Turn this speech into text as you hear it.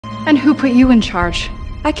And who put you in charge?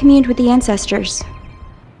 I communed with the ancestors.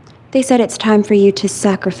 They said it's time for you to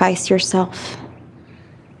sacrifice yourself.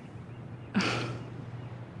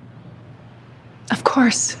 Of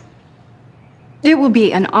course. It will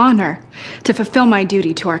be an honor to fulfill my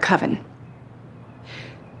duty to our coven.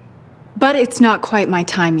 But it's not quite my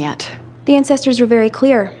time yet. The ancestors were very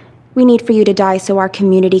clear. We need for you to die so our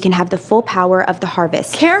community can have the full power of the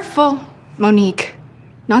harvest. Careful, Monique.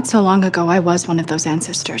 Not so long ago, I was one of those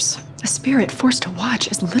ancestors. A spirit forced to watch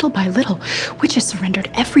as little by little, witches surrendered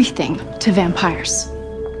everything to vampires.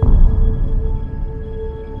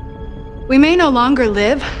 We may no longer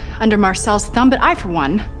live under Marcel's thumb, but I, for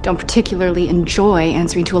one, don't particularly enjoy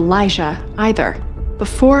answering to Elijah either.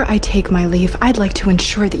 Before I take my leave, I'd like to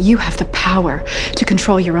ensure that you have the power to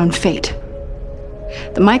control your own fate.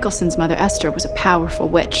 The Michelson's mother, Esther, was a powerful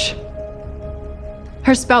witch.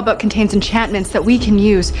 Her spellbook contains enchantments that we can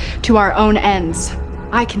use to our own ends.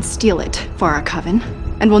 I can steal it for our coven,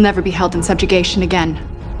 and will never be held in subjugation again.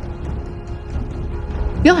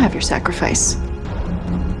 You'll have your sacrifice.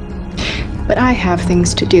 But I have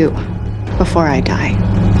things to do before I die.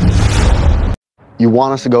 You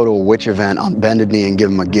want us to go to a witch event on bended knee and give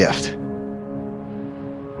him a gift?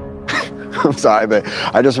 I'm sorry, but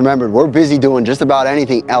I just remembered we're busy doing just about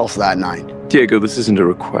anything else that night. Diego, this isn't a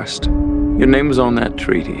request. Your name was on that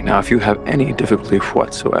treaty. Now, if you have any difficulty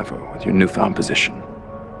whatsoever with your newfound position,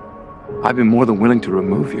 I'd be more than willing to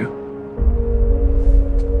remove you.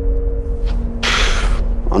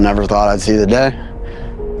 I never thought I'd see the day.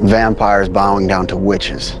 Vampires bowing down to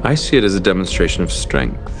witches. I see it as a demonstration of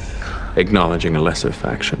strength, acknowledging a lesser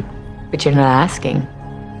faction. But you're not asking,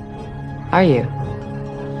 are you?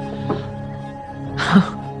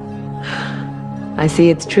 I see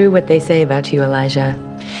it's true what they say about you, Elijah.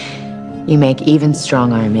 You make even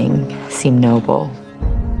strong-arming seem noble.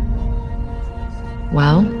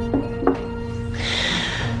 Well,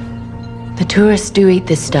 the tourists do eat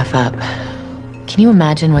this stuff up. Can you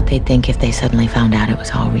imagine what they'd think if they suddenly found out it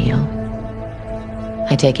was all real?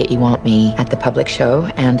 I take it you want me at the public show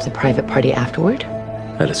and the private party afterward?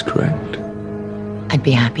 That is correct. I'd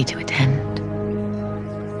be happy to attend.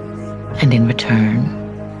 And in return,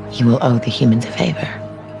 you will owe the humans a favor.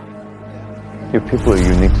 Your people are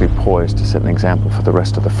uniquely poised to set an example for the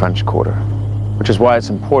rest of the French Quarter, which is why it's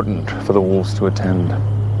important for the wolves to attend.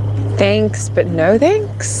 Thanks, but no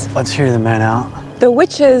thanks. Let's hear the man out. The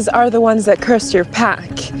witches are the ones that cursed your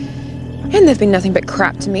pack. And they've been nothing but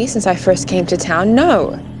crap to me since I first came to town.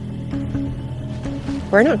 No.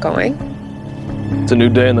 We're not going. It's a new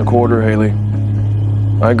day in the quarter, Haley.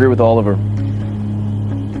 I agree with Oliver.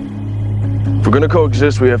 If we're gonna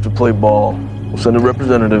coexist, we have to play ball. We'll send a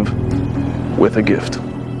representative with a gift.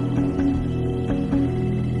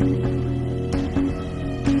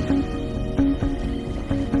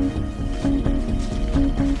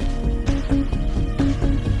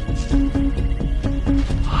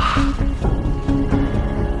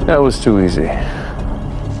 That was too easy.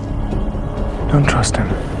 Don't trust him.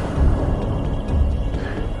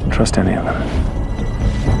 Don't trust any of them.